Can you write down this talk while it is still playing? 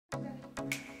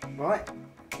Right,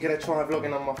 I'm going to try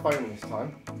vlogging on my phone this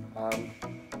time.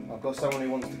 I've got someone who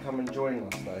wants to come and join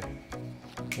us though.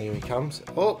 Here he comes.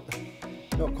 Oh,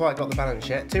 not quite got the balance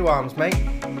yet. 2 arms, mate.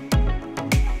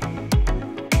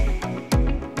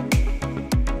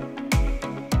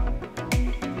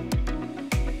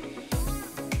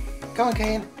 Come on,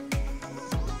 Kane.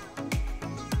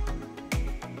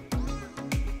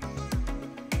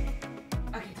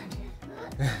 Okay, thank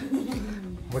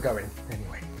you. We're going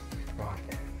anyway. Right,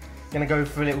 gonna go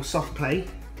for a little soft play.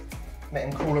 Let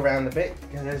him crawl around a bit,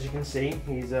 and as you can see,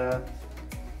 he's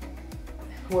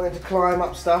wanting to climb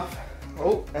up stuff.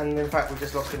 Oh, and in fact, we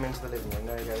just lost him into the living room.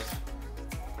 There he goes.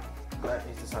 No,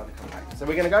 he's decided to come back. So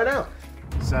we're gonna go now.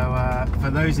 So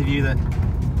for those of you that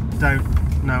don't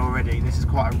know already, this is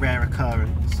quite a rare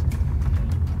occurrence,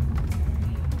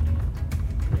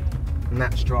 and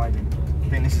that's driving. I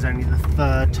think this is only the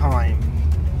 3rd time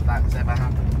that's ever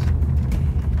happened.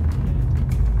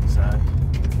 So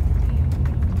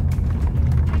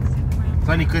it's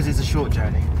only because it's a short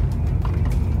journey.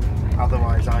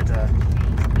 Otherwise, I'd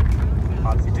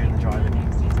be doing the driving.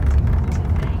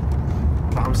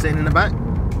 But I'm sitting in the back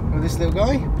with this little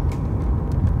guy,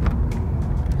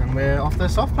 and we're off the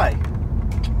soft play.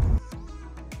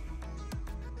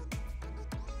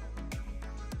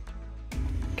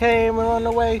 Okay, we're on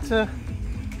the way to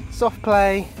soft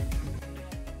play.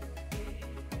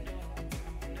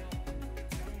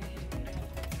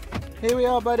 Here we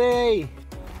are, buddy. Here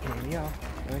we are,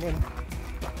 going in.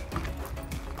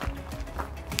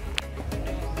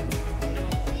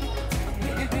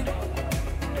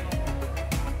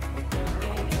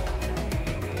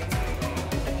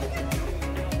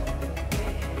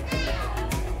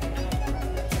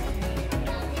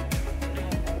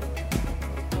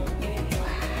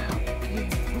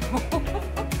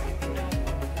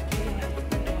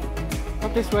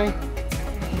 Up this way.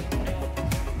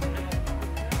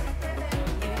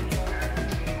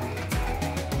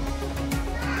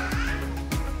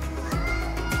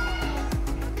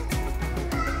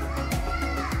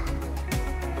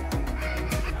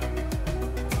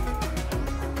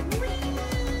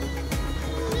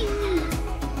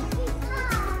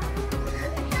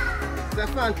 Is that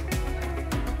fun?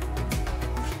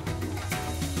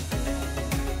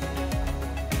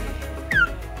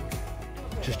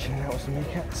 Just chilling out with some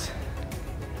meerkats.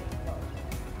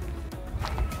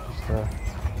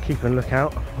 Just keeping a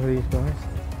lookout for these guys.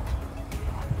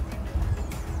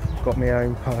 Got my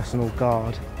own personal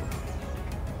guard.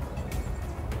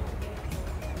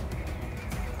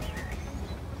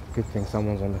 Good thing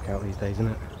someone's on lookout these days,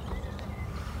 isn't it?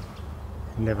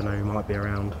 You never know who might be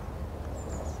around.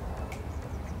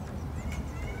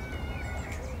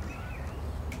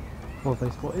 What have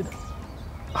they spotted?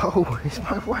 Oh, it's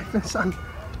my wife and son.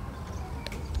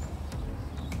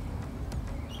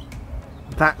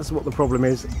 That's what the problem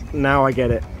is. Now I get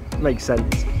it. Makes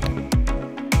sense.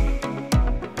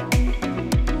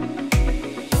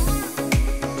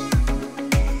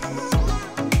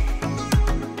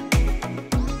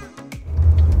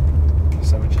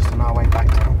 So we're just on our way back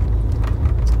now.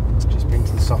 Just been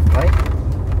to the soft play.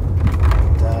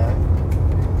 And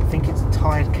I think it's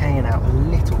tired Kane out a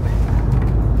little bit.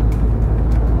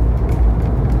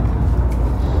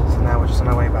 So now we're just on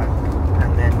our way back.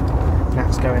 And then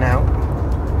Nat's going out.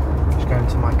 She's going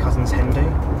to my cousin's hen do.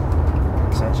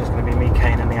 So it's just going to be me,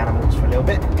 Kane and the animals for a little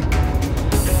bit.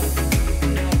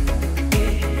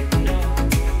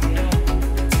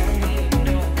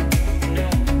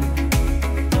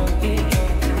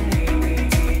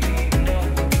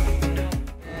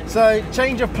 So,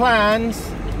 change of plans.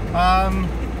 I'm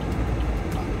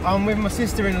with my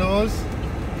sister-in-laws.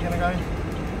 Gonna go.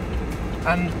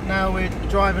 And now we're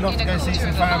driving off to go see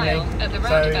some family.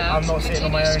 So I'm not sitting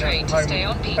on my own at home,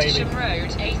 baby.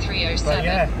 But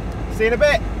yeah, see you in a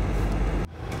bit.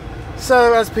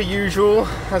 So as per usual,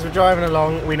 as we're driving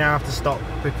along, we now have to stop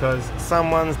because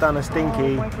someone's done a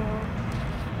stinky,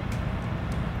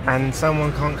 and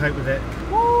someone can't cope with it.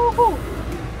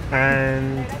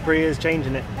 And Bria's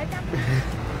changing it.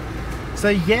 So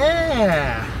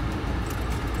yeah,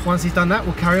 once he's done that,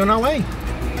 we'll carry on our way.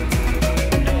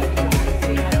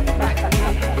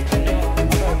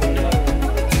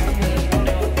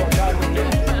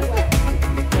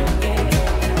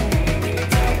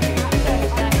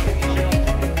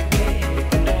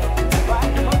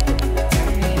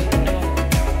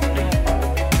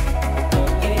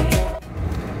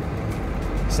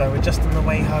 So we're just on the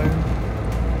way home.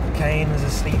 Kane is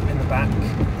asleep in the back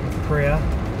with Priya.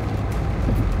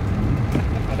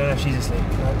 I don't know if she's asleep,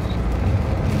 no.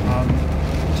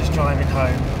 Just driving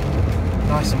home.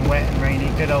 Nice and wet and rainy,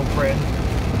 good old Britain.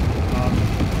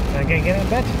 And again, get in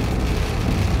bed.